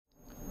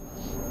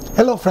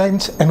Hello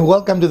friends, and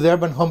welcome to the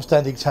Urban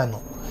Homesteading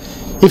channel.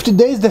 If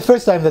today is the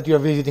first time that you are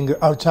visiting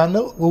our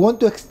channel, we want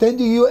to extend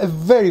to you a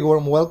very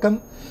warm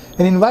welcome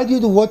and invite you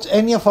to watch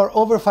any of our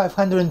over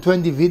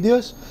 520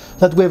 videos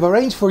that we have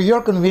arranged for your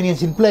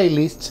convenience in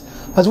playlists,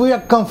 as we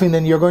are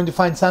confident you're going to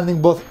find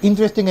something both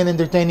interesting and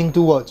entertaining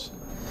to watch.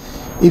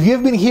 If you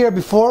have been here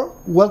before,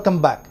 welcome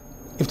back.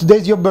 If today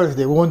is your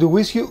birthday, we want to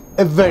wish you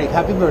a very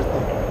happy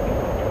birthday.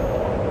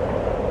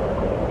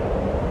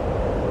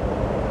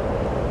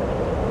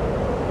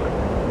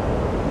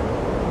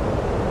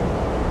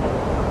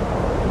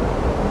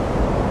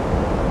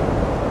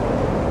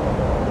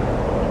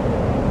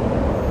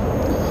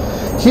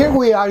 Here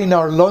we are in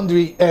our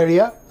laundry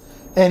area,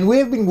 and we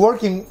have been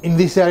working in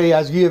this area,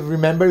 as you have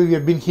remembered. We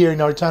have been here in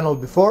our channel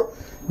before.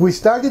 We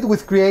started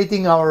with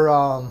creating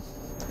our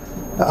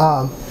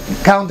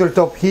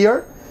countertop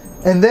here,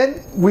 and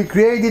then we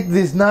created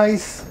this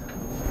nice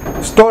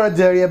storage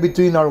area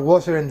between our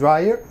washer and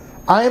dryer.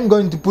 I am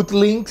going to put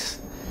links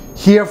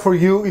here for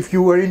you if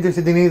you were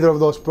interested in either of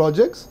those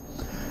projects.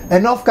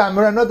 And off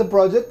camera, not the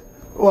project,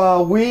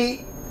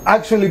 we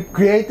actually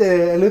create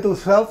a little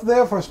shelf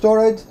there for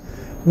storage.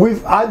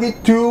 We've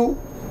added two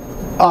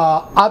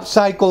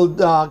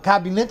upcycled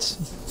cabinets,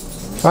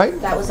 right?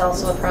 That was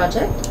also a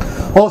project.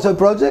 Also a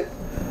project.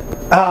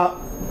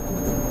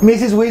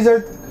 Mrs.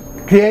 Wizard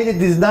created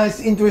this nice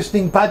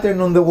interesting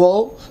pattern on the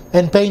wall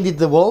and painted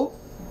the wall.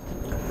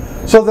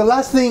 So the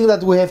last thing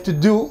that we have to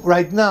do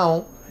right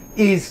now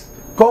is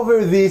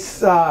cover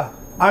this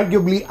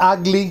arguably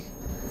ugly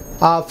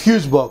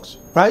fuse box,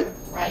 right?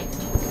 Right.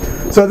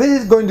 So this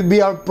is going to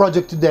be our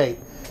project today.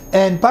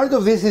 And part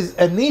of this is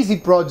an easy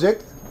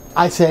project.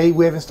 I say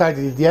we haven't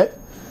started it yet,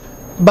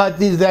 but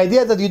it's the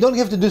idea that you don't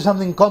have to do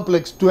something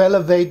complex to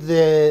elevate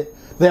the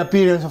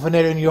appearance of an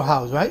area in your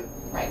house, right?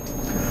 Right.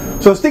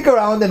 So stick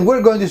around and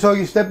we're going to show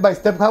you step by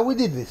step how we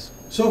did this.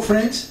 So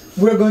friends,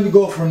 we're going to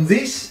go from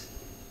this .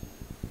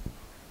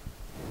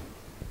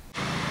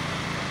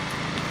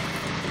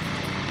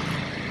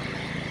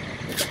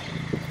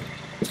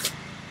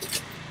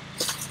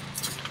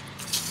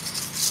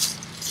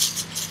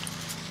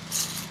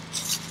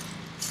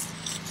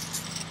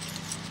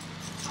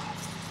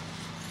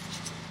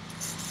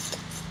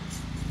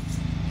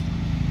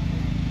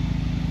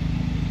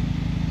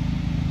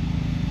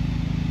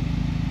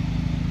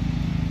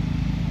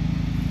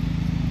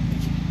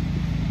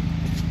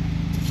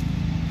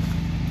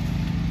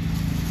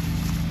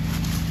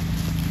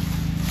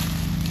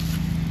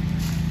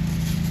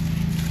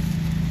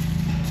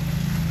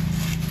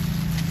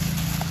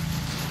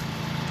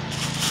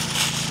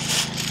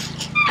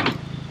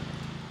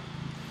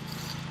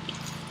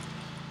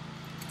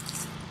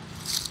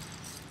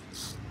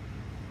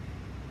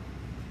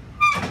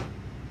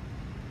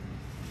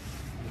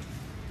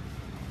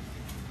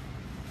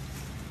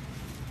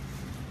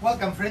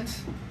 Welcome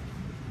friends.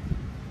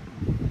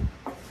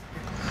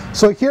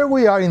 So here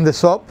we are in the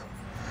shop,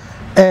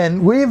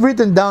 and we've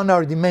written down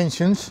our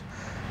dimensions,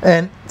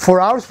 and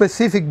for our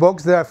specific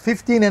box there are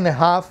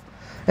 15.5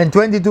 and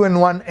 22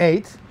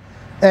 1/8,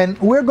 and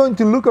we're going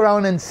to look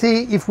around and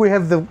see if we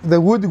have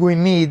the wood we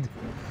need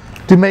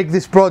to make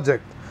this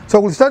project. So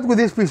we'll start with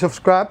this piece of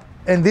scrap,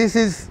 and this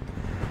is,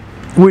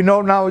 we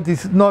know now it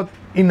is not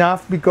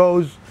enough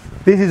because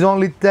this is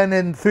only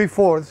 10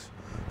 3/4,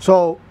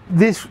 so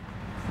this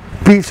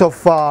piece of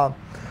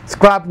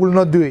scrap will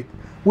not do it.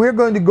 We're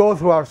going to go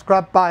through our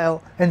scrap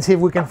pile and see if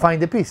we can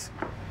find a piece.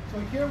 So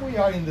here we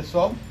are in the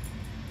shop,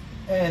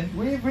 and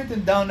we've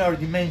written down our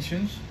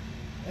dimensions,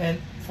 and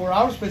for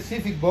our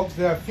specific box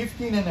there are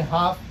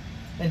 15.5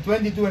 and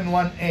 22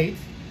 1/8,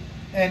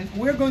 and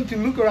we're going to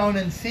look around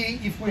and see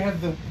if we have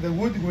the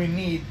wood we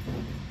need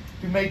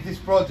to make this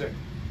project.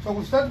 So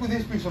we'll start with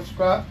this piece of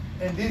scrap,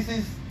 and this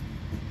is,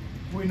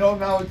 we know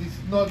now it is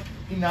not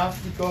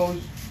enough because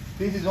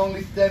this is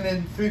only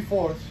 10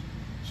 3/4,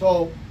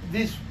 so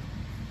this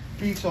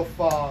piece of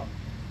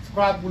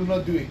scrap will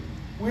not do it.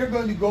 We're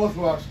going to go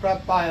through our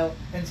scrap pile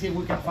and see if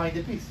we can find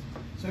a piece.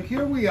 So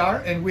here we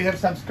are, and we have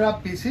some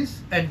scrap pieces,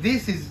 and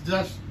this is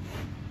just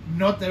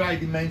not the right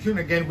dimension.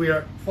 Again, we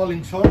are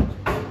falling short,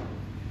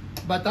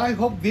 but I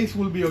hope this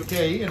will be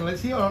okay. And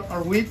let's see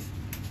our width.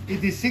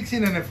 It is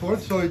 16 1/4,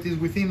 so it is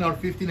within our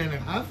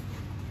 15.5,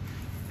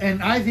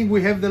 and I think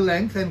we have the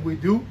length, and we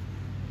do,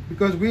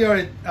 because we are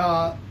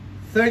at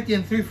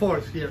 30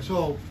 3/4 here.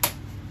 So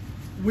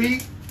we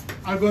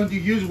are going to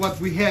use what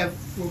we have.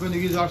 We're going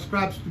to use our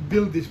scraps to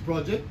build this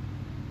project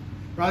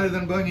rather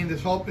than going in the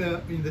shop,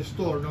 in the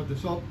store, not the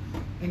shop,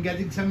 and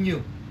getting some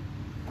new.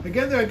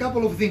 Again, there are a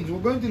couple of things.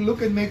 We're going to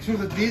look and make sure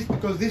that this,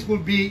 because this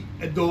will be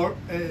a door,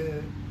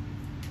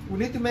 we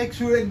need to make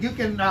sure, and you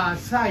can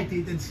sight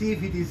it and see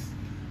if it is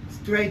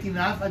straight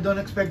enough. I don't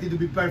expect it to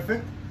be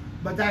perfect,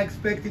 but I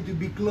expect it to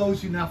be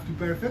close enough to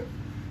perfect,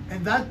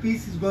 and that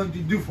piece is going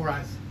to do for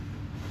us.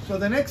 So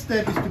the next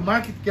step is to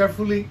mark it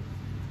carefully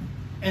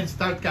and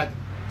start cutting.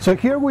 So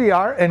here we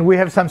are, and we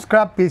have some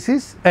scrap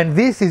pieces, and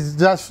this is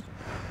just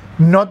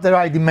not the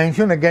right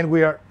dimension. Again,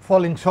 we are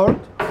falling short,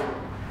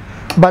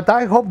 but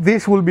I hope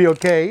this will be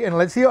okay. And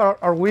let's see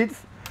our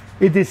width.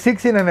 it is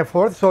 16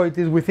 1/4, so it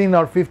is within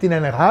our 15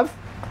 1/2.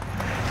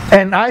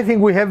 And I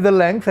think we have the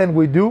length, and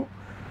we do,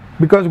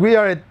 because we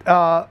are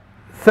at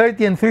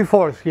 30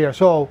 3/4 here.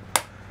 So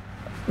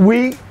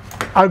we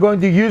are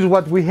going to use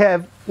what we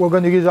have. We're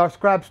going to use our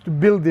scraps to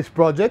build this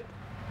project,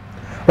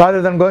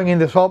 rather than going in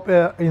the shop,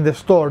 in the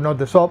store, not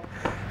the shop,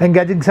 and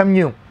getting some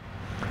new.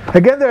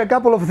 Again, there are a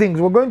couple of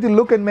things. We're going to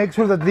look and make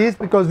sure that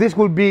because this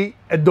will be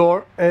a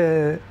door,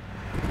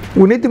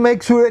 we need to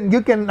make sure, and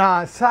you can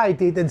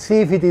sight it and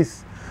see if it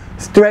is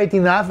straight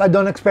enough. I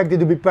don't expect it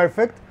to be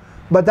perfect,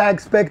 but I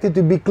expect it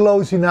to be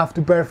close enough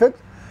to perfect,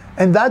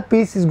 and that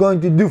piece is going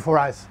to do for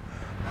us.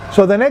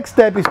 So the next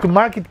step is to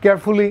mark it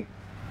carefully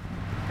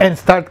and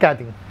start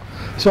cutting.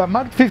 So I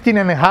marked 15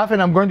 1/2,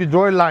 and I'm going to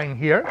draw a line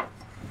here.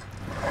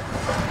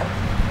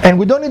 And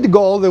we don't need to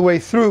go all the way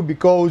through,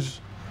 because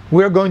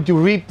we're going to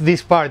rip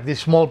this part, this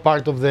small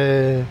part of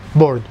the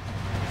board.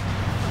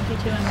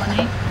 22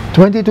 1/8.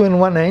 22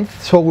 1/8.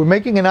 So we're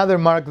making another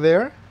mark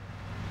there.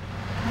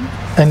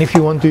 And if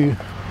you want to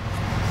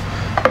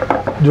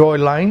draw a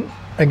line,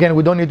 again,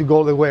 we don't need to go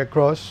all the way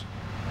across.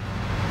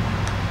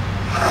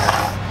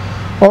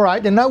 All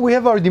right, and now we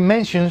have our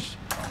dimensions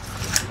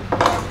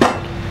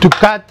to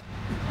cut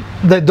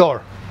the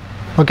door.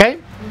 Okay?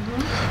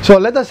 So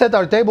let us set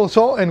our table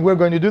saw, and we're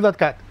going to do that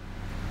cut.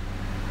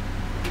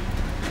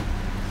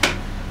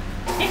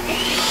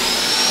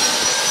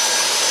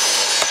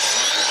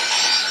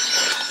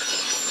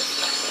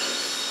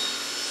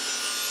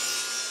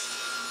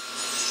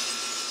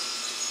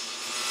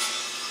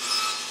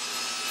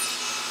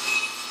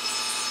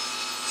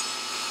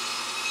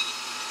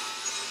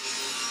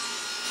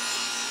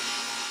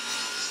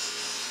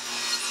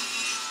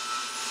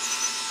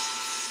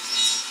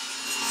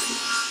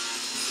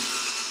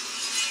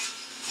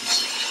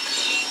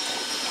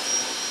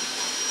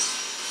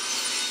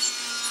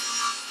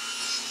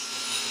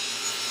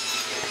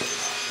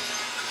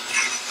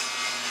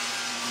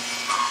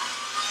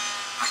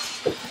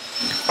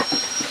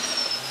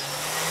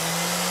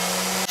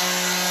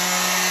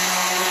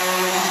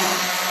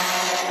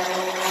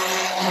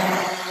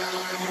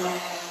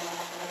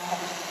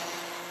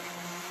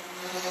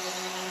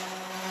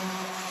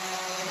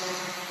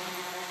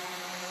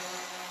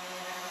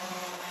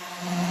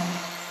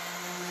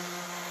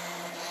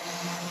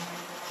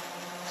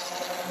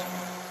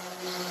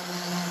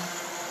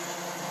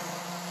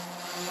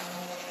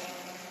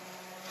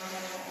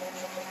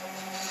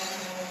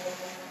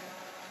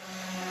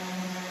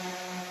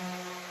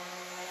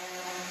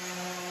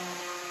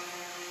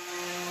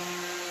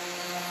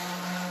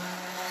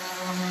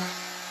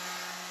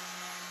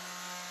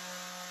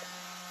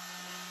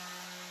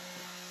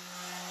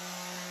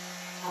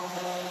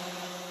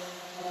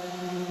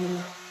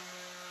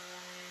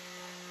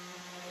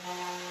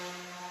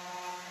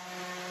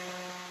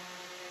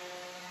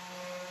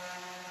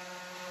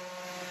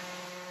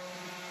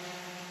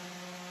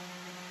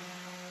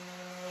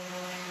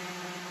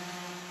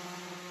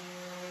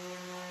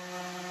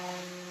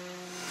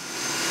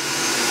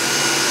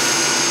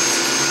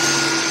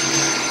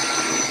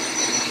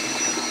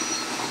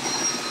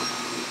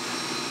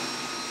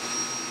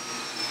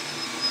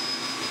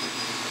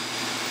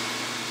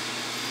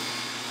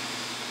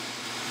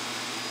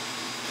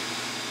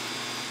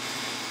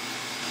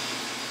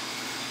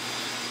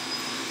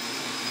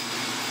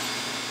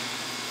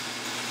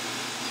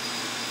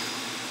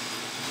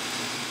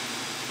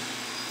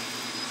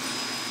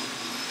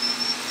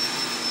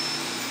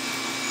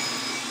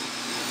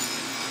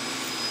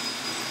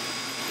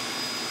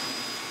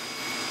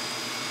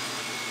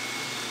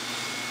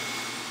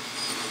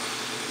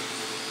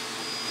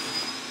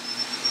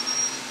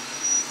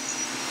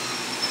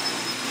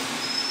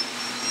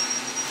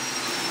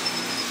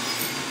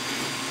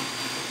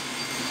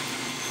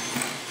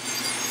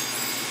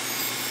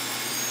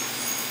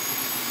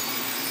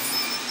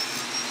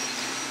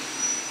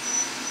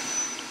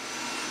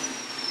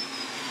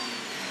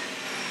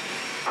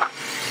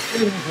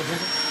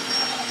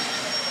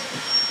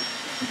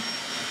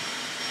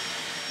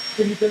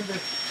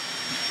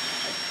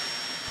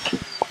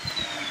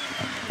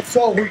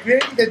 So we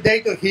created the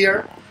data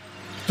here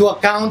to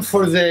account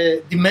for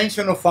the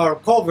dimension of our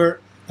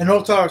cover, and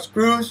also our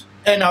screws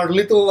and our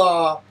little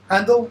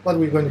handle, what are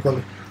we going to call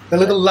it? The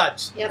little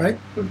latch, yep. Right?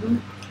 Mm-hmm.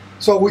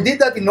 So we did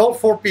that in all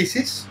 4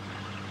 pieces.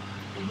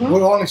 Mm-hmm.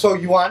 We'll only show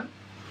you one.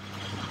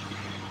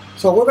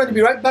 So we're going to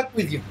be right back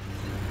with you.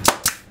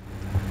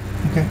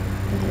 Okay.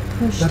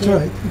 That's all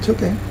right. It's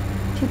okay.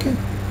 It's okay.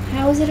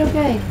 How is it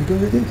okay?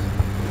 Because it is.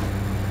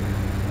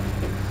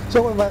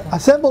 So we've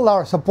assembled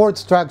our support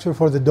structure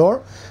for the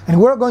door, and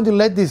we're going to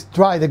let this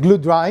dry, the glue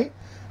dry.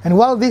 And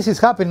while this is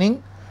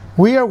happening,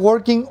 we are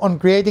working on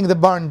creating the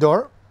barn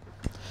door.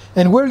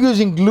 And we're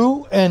using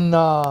glue and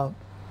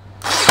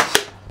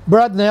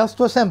brad nails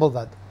to assemble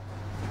that.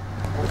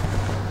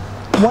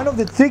 One of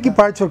the tricky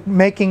parts of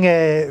making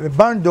a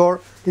barn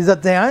door is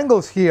that the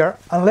angles here,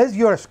 unless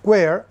you are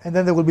square, and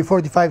then there will be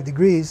 45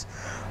 degrees,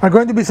 are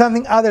going to be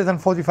something other than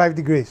 45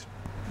 degrees.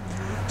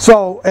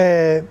 So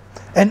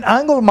an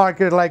angle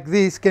marker like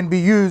this can be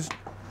used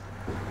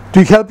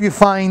to help you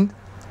find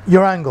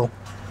your angle.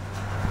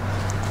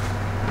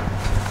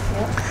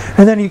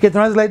 And then you can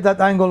translate that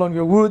angle on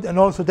your wood and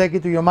also take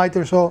it to your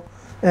miter saw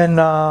and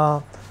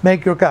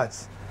make your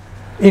cuts.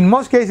 In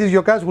most cases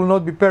your cuts will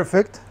not be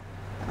perfect,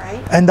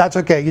 Right? and that's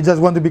okay. You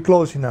just want to be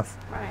close enough.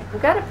 Right. We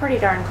got it pretty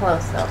darn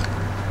close though.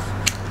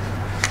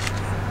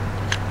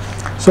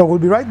 So we'll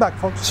be right back,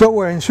 folks. So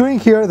we're ensuring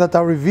here that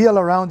our reveal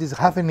around is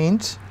 1/2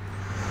 inch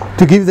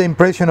to give the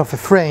impression of a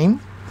frame,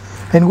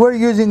 and we're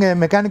using a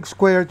mechanic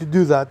square to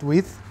do that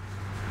with.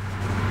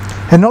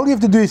 And all you have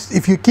to do is,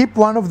 if you keep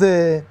one of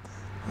the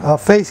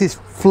faces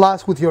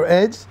flush with your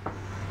edge,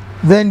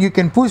 then you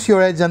can push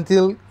your edge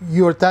until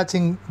you're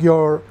touching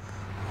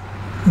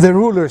the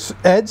ruler's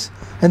edge,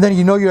 and then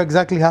you know you're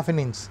exactly 1/2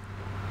 inch.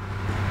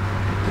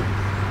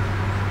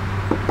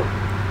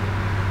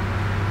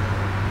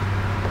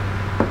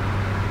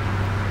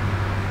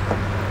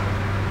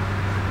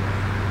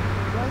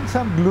 Applying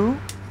some glue,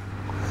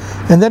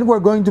 and then we're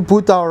going to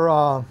put our,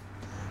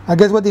 I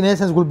guess what in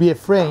essence will be a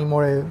frame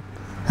or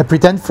a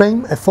pretend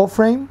frame, a faux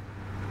frame,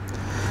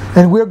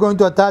 and we're going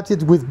to attach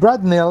it with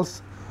brad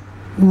nails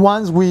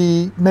once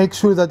we make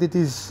sure that it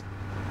is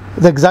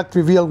the exact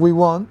reveal we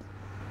want.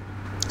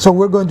 So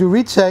we're going to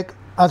recheck,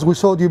 as we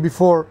showed you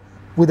before,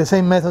 with the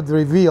same method, the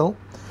reveal.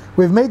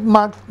 We've made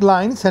marked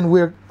lines, and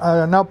we're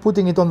now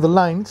putting it on the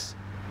lines.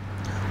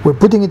 We're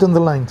putting it on the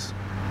lines.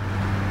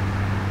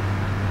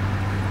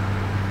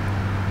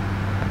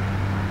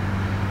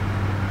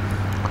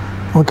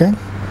 Okay.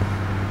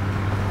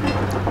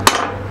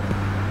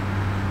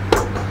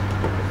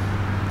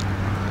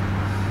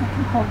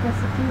 Hold this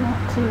if you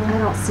want to. I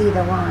don't see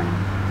the line.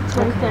 It's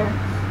right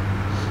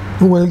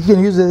there. Well, you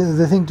can use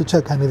the thing to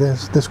check, honey,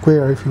 the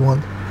square if you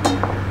want.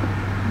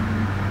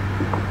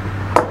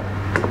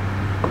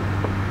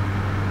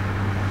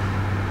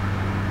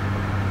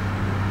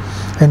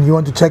 And you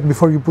want to check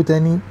before you put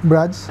any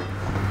brads?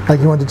 Like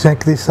you want to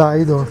check this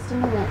side or? Just a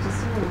minute,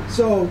 just a minute.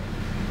 So,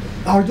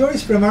 our door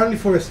is primarily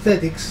for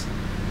aesthetics,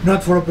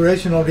 not for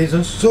operational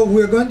reasons. So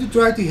we're going to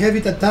try to have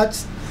it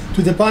attached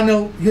to the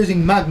panel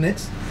using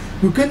magnets.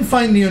 We couldn't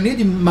find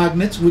neodymium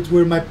magnets, which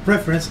were my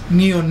preference,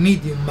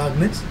 neodymium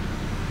magnets.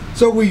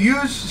 So we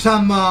use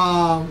some,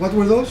 what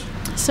were those?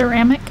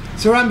 Ceramic.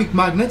 Ceramic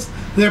magnets.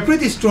 They're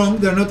pretty strong,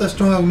 they're not as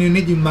strong as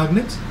neodymium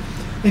magnets.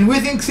 And we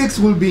think 6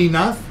 will be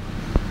enough.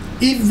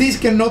 If this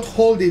cannot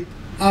hold it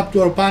up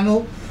to our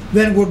panel,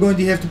 then we're going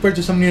to have to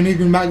purchase some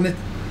neodymium magnet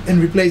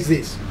and replace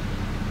this.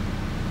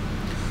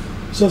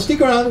 So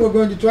stick around, we're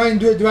going to try and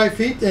do a dry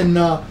fit and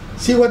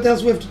see what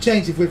else we have to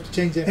change, if we have to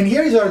change it. And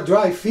here is our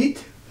dry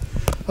fit.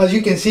 As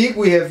you can see,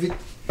 we have it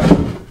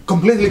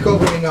completely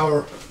covering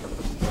our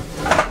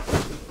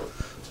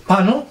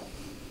panel.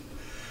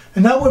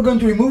 And now we're going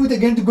to remove it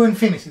again to go and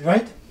finish it,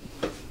 right?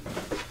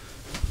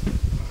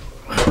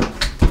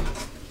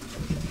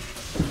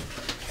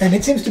 And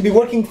it seems to be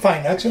working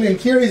fine actually. And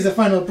here is the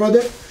final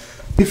product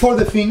before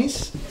the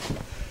finish.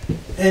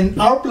 And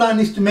our plan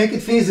is to make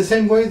it finish the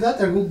same way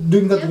that, are we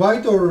doing that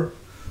white or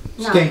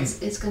No, stained?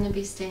 it's going to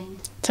be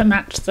stained. To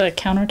match the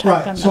countertop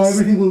Right, on so this.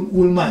 everything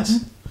will match.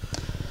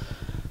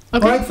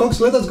 Okay. Alright folks,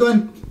 let us go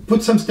and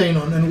put some stain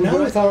on. And now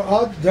with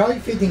our dry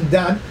fitting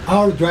done,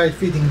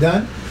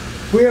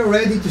 we are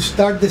ready to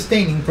start the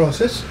staining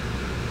process.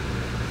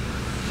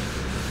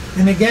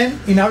 And again,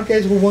 in our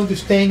case, we want to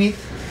stain it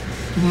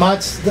to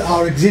match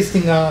our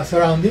existing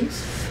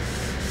surroundings.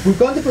 We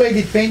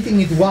contemplated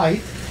painting it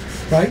white,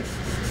 right?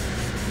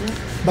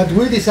 But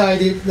we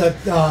decided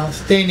that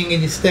staining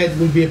it instead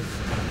would be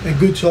a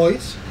good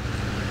choice.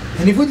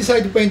 And if we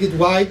decide to paint it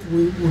white,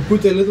 we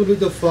put a little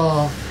bit of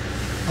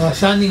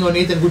sanding on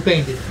it and we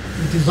paint it.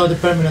 It is not a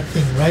permanent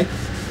thing, right?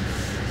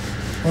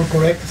 Or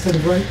correct instead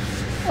of right?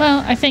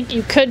 Well, I think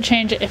you could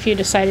change it if you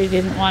decided you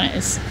didn't want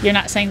it. You're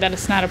not saying that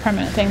it's not a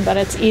permanent thing, but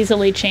it's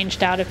easily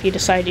changed out if you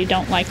decide you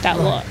don't like that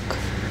Right. look.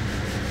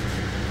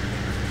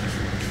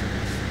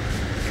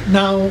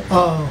 Now,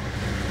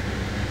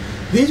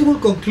 this will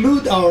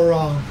conclude our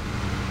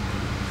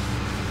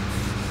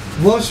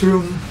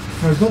washroom,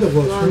 no, it's not a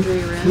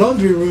washroom,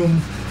 laundry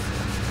room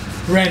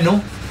reno,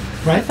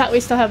 I right? thought we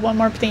still have one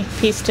more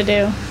piece to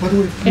do. What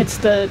would It's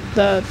the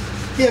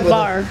yeah, but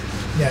bar.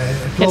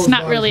 closed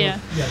not bar, really so-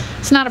 yeah,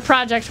 It's not a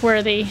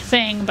project-worthy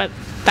thing, but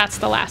that's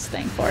the last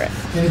thing for it.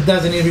 and it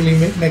doesn't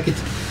really make it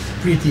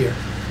prettier.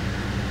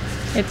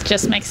 It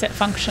just makes it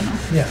functional.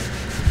 Yeah.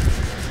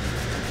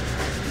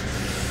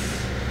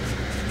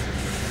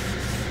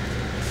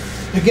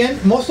 Again,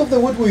 most of the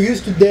wood we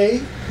used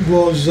today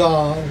was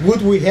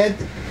wood we had.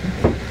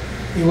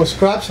 It was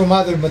scraps from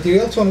other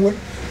materials. So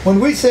when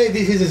we say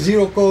this is a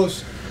zero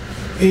cost,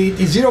 it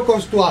is zero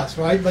cost to us,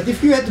 right? But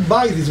if you had to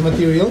buy this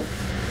material,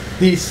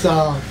 this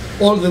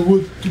all the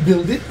wood to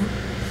build it,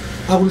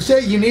 I would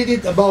say you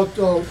needed about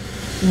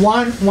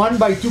 1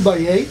 by 2 by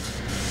 8,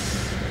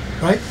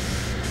 right?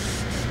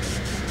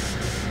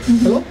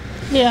 Hello?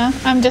 Yeah,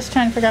 I'm just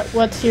trying to figure out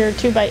what's your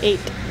 2x8.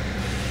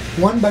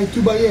 1 by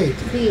 2 by 8.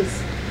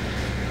 These.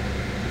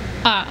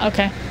 Ah,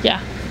 okay, yeah.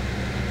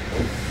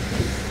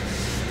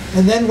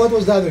 And then what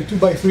was the other? 2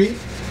 by 3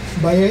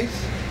 by 8?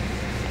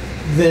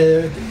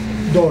 The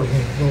door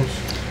here?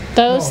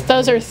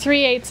 Those are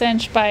 3/8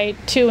 inch by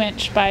 2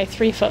 inch by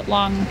 3 foot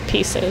long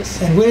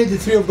pieces. And we needed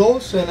 3 of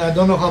those, and I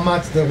don't know how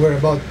much they were,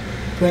 about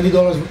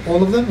 $20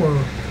 all of them, or?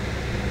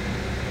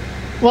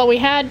 Well, we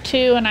had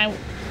 2, and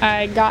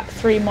I got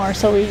 3 more,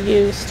 so we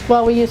used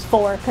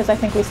 4 because I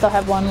think we still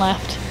have 1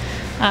 left.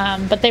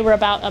 But they were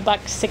about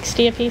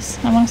 $1.60 a piece,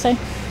 I want to say,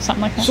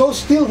 something like that. So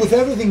still, with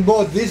everything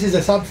bought, this is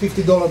a sub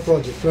 $50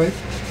 project, right?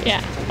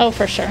 Yeah. Oh,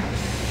 for sure.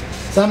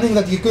 Something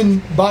that you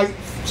couldn't buy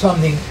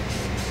something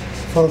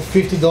for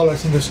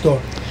 $50 in the store.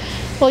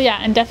 Well, yeah,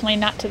 and definitely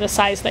not to the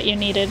size that you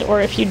needed,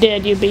 or if you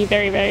did, you'd be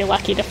very, very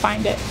lucky to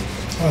find it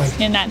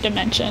in that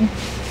dimension.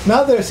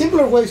 Now there are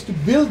simpler ways to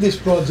build this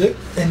project,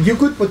 and you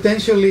could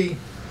potentially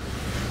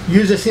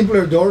use a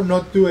simpler door,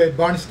 not do a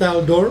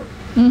barn-style door.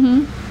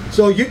 Mm-hmm.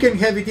 So you can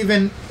have it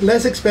even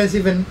less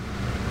expensive and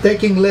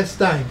taking less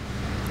time.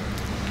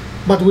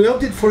 But we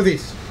opted for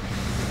this.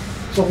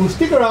 So we'll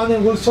stick around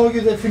and we'll show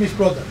you the finished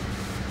product.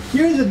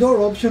 Here is a door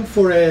option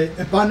for a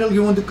panel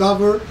you want to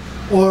cover,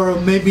 or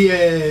maybe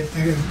a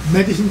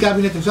medicine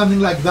cabinet or something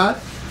like that,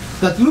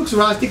 that looks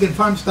rustic and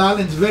farm style,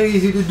 and it's very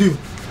easy to do.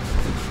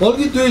 All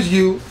you do is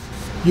you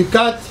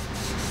cut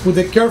with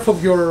the curve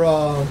of your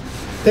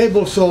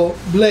table saw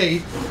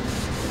blade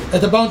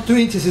at about 2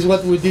 inches is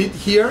what we did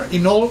here.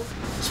 In all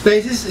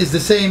spaces is the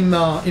same,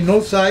 in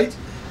all sides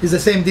is the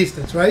same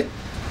distance, right?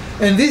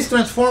 And this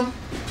transforms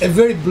a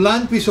very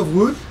blunt piece of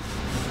wood,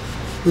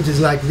 which is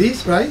like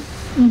this, right?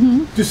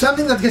 Mm-hmm. To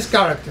something that has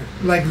character,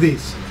 like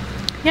this.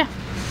 Yeah.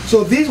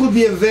 So this would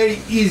be a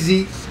very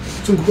easy,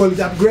 to call it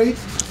upgrade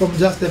from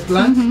just a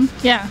plank.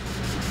 Mm-hmm. Yeah.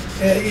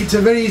 It's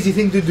a very easy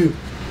thing to do.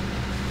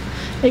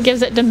 It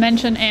gives it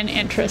dimension and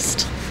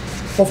interest.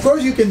 Of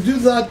course, you can do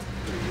that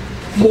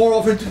more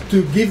often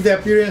to give the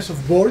appearance of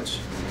boards,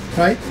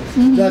 right?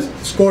 Mm-hmm. Just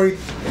score it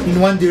in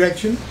one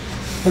direction,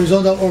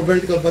 horizontal or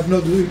vertical, but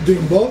not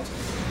doing both.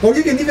 Or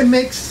you can even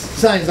make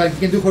signs, like you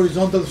can do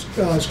horizontal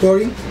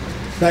scoring,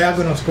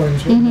 diagonal scoring,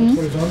 so not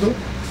horizontal.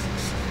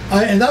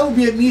 And that would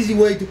be an easy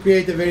way to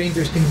create a very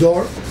interesting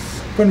door.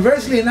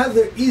 Conversely,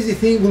 another easy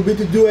thing would be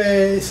to do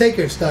a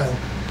Saker style.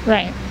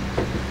 Right.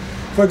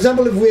 For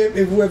example,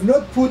 if we have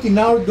not put in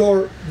our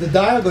door the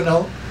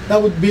diagonal,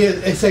 that would be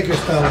a Saker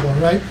style door,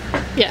 right?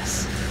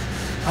 Yes.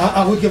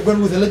 I would have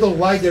gone with a little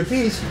wider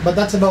piece, but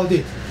that's about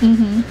it.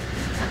 Mm-hmm.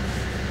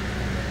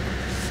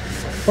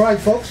 All right,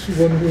 folks,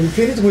 when we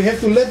finish, we have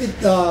to let it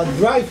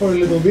dry for a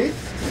little bit,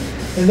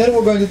 and then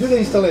we're going to do the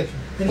installation.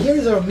 And here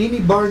is our mini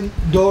barn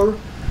door,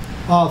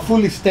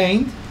 fully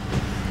stained.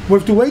 We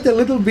have to wait a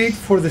little bit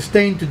for the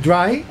stain to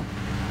dry,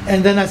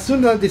 and then as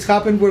soon as this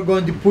happens, we're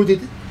going to put it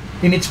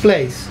in its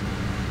place.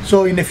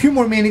 So in a few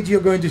more minutes,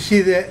 you're going to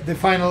see the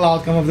final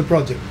outcome of the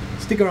project.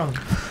 Stick around.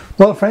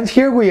 Well, friends,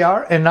 here we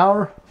are, and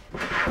our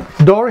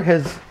door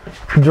has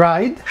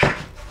dried.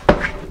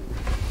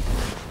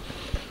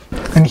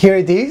 And here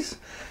it is.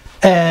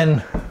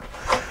 And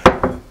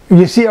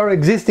you see our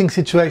existing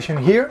situation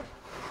here.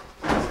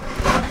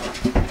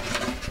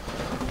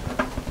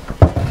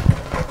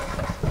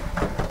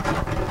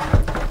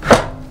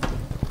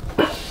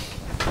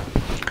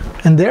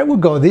 And there we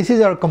go. This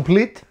is our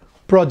complete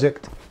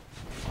project.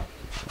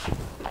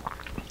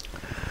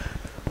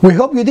 We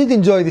hope you did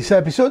enjoy this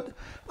episode.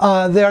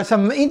 There are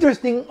some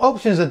interesting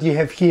options that you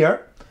have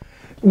here.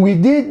 We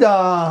did,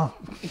 I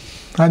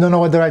don't know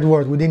what the right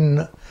word,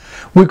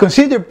 we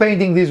considered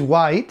painting this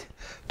white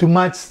to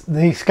match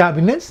these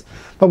cabinets,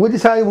 but we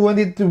decided we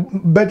wanted to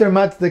better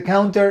match the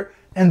counter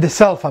and the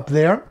shelf up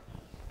there.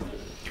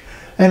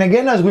 And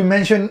again, as we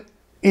mentioned,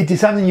 it is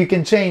something you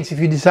can change if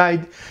you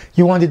decide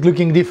you want it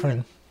looking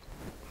different.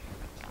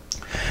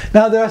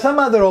 Now there are some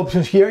other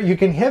options here. You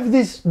can have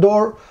this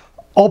door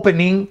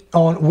opening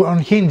on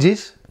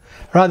hinges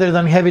rather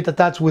than have it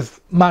attached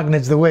with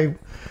magnets the way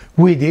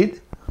we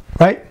did,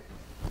 right?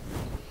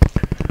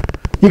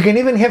 You can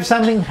even have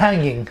something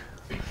hanging,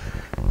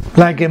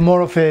 like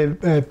more of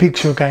a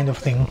picture kind of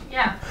thing.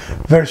 Yeah.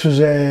 Versus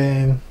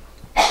as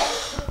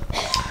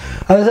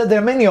I said, there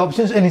are many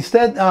options, and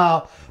instead,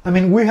 I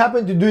mean, we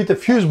happen to do it a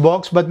fuse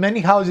box, but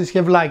many houses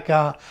have like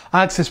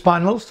access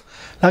panels.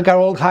 Like our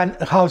old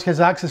house has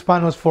access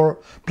panels for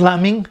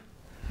plumbing.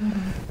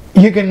 Mm-hmm.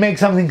 You can make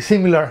something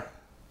similar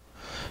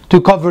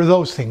to cover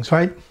those things,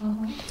 right?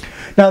 Mm-hmm.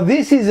 Now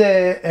this is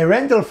a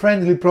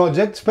rental-friendly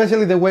project,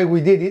 especially the way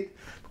we did it,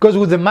 because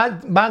with the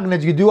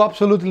magnets you do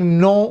absolutely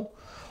no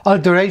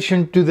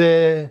alteration to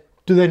the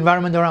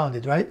environment around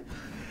it, right?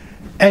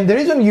 And the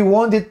reason you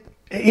want it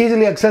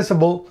easily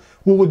accessible,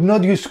 we would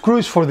not use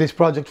screws for this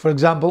project, for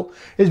example,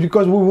 is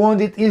because we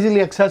want it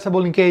easily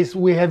accessible in case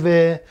we have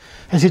a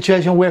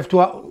situation we have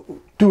to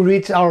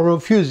reach our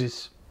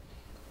fuses.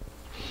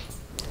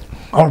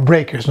 Or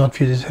breakers, not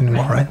fuses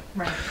anymore, right?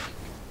 Right.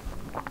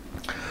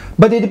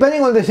 But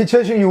depending on the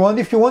situation you want,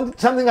 if you want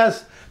something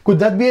as, could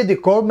that be a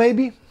decor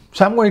maybe?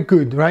 Somewhere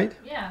good, right?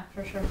 Yeah,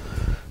 for sure.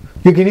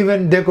 You can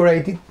even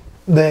decorate it,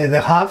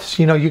 the halves,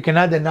 you know, you can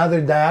add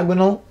another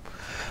diagonal.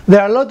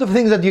 There are a lot of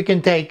things that you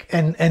can take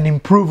and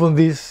improve on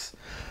this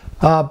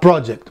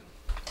project.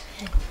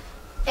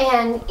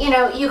 And you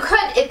know,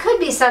 it could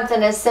be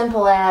something as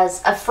simple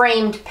as a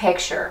framed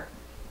picture,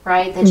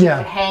 right? That you Yeah.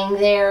 could hang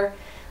there.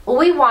 Well,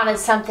 we wanted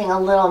something a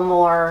little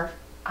more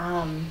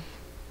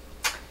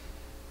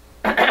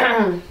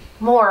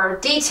more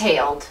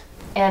detailed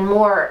and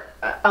more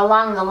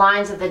along the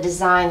lines of the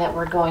design that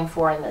we're going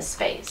for in this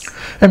space.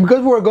 And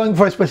because we're going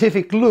for a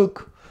specific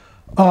look,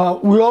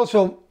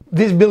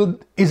 this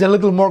build is a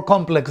little more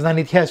complex than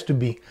it has to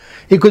be.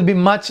 It could be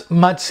much,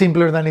 much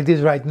simpler than it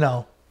is right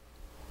now.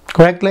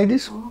 Correct,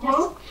 ladies?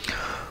 Yes.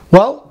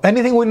 Well,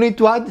 anything we need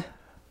to add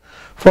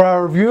for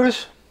our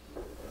viewers?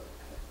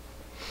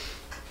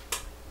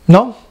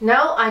 No?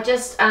 No,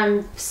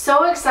 I'm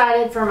so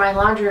excited for my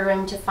laundry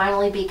room to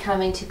finally be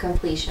coming to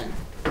completion.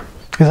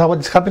 Is that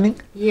what's happening?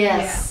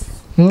 Yes.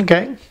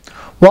 Okay.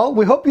 Well,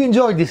 we hope you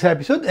enjoyed this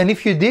episode, and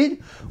if you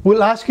did,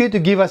 we'll ask you to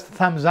give us a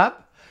thumbs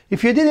up.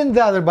 If you didn't,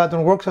 the other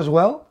button works as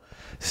well.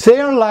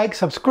 Share, like,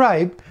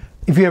 subscribe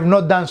if you have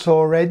not done so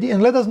already,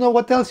 and let us know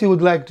what else you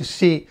would like to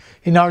see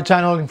in our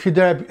channel in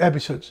future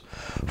episodes.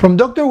 From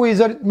Dr.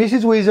 Wizard,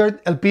 Mrs.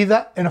 Wizard,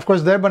 Elpida, and of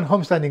course the Urban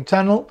Homesteading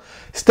channel,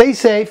 stay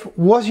safe,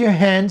 wash your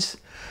hands,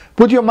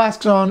 put your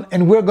masks on,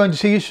 and we're going to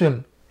see you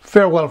soon.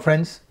 Farewell,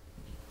 friends.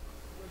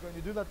 We're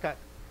going to do that cut.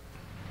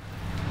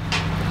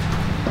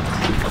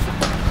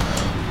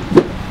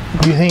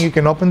 Do you think you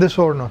can open this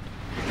or not?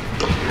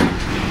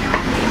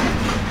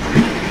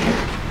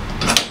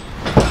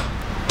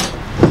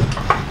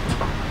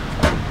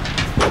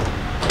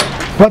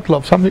 What,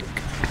 love? Something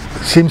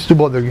seems to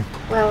bother you.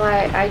 Well,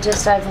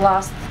 I've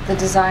lost the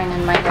design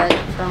in my head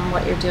from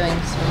what you're doing,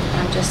 so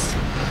I'm just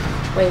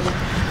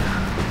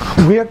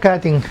waiting. We are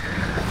cutting,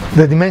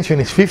 the dimension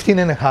is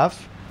 15.5,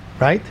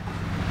 right?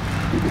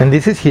 And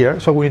this is here,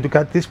 so we need to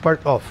cut this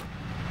part off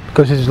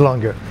because it is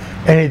longer.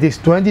 And it is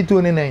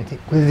 22.90,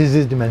 which is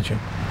this dimension.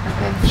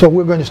 Okay. So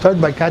we're going to start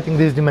by cutting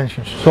these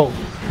dimensions. So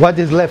what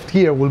is left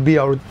here will be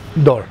our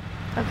door.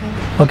 Okay.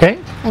 Okay?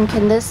 And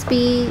can this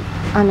be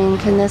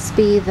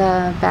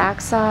the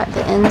back side,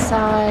 the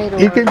inside? Or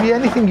It can be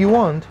anything you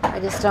want. I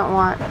just don't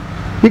want.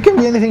 It can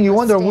be anything you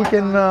want, or we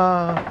Stand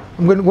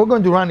can, we're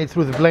going to run it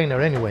through the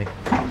planer anyway.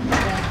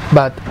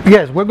 But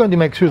yes, we're going to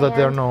make sure that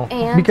there are no,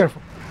 be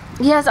careful.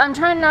 Yes, I'm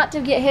trying not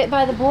to get hit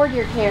by the board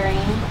you're carrying.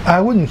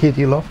 I wouldn't hit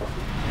you, love.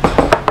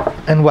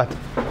 And what? You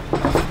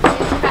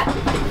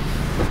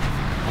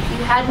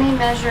had me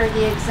measure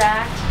the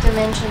exact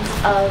dimensions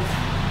of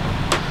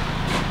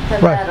the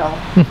Right. metal.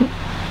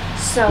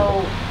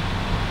 So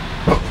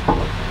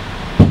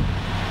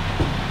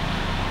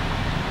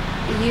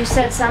you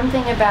said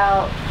something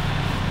about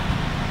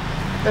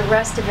the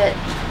rest of it,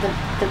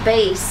 the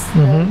base,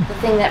 the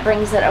thing that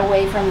brings it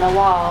away from the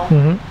wall,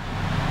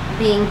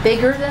 being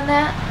bigger than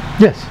that?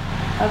 Yes.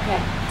 Okay.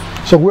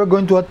 So we're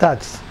going to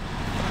attach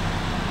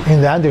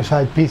in the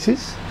underside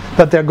pieces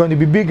that they're going to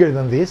be bigger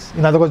than this.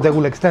 In other words, they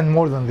will extend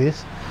more than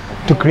this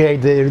to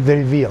create the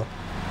reveal.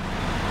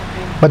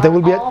 But there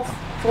will be all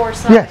four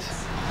sides?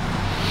 Yes.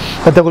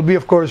 But there will be,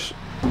 of course,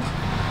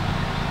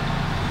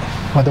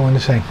 what do I want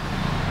to say?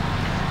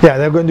 Yeah,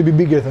 they're going to be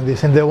bigger than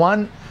this. And the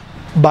one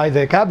by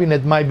the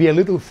cabinet might be a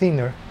little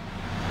thinner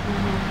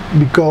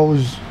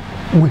because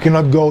we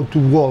cannot go to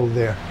wall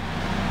there.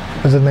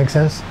 Does that make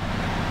sense?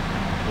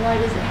 Why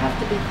does it have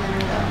to be thinner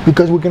though?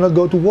 Because we cannot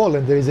go to wall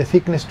and there is a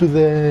thickness to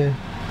the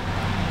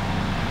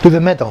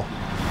metal.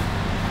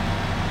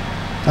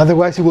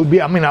 Otherwise it will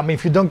be, I mean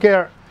if you don't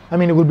care,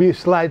 it will be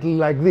slightly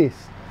like this.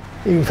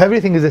 If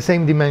everything is the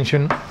same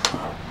dimension.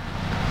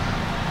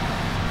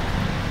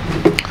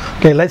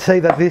 Okay, let's say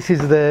that this is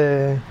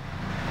the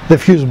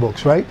fuse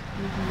box, right?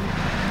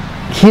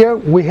 Here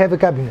we have a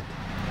cabinet.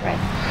 Right.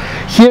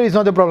 Here is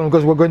not a problem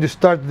because we're going to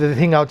start the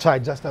thing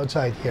outside, just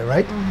outside here,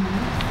 right?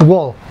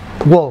 Wall,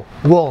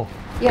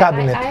 Yeah,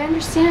 cabinet. I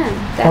understand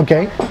that.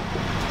 Okay.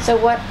 So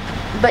what,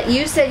 but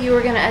you said you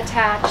were going to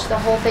attach the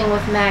whole thing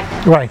with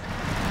magnets. Right.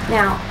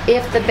 Now,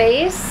 if the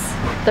base,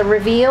 the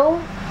reveal,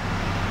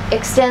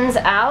 extends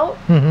out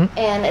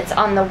and it's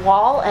on the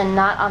wall and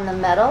not on the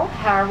metal,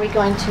 how are we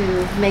going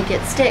to make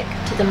it stick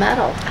to the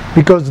metal?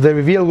 Because the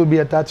reveal will be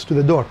attached to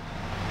the door.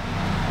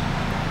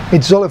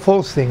 It's all a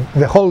false thing.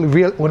 The whole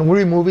reveal, when we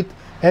remove it,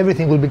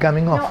 everything will be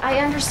coming No, off. I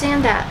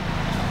understand that.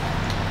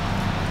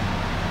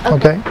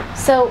 Okay.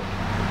 So,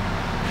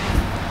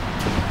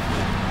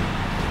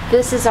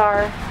 this is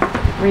our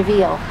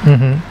reveal.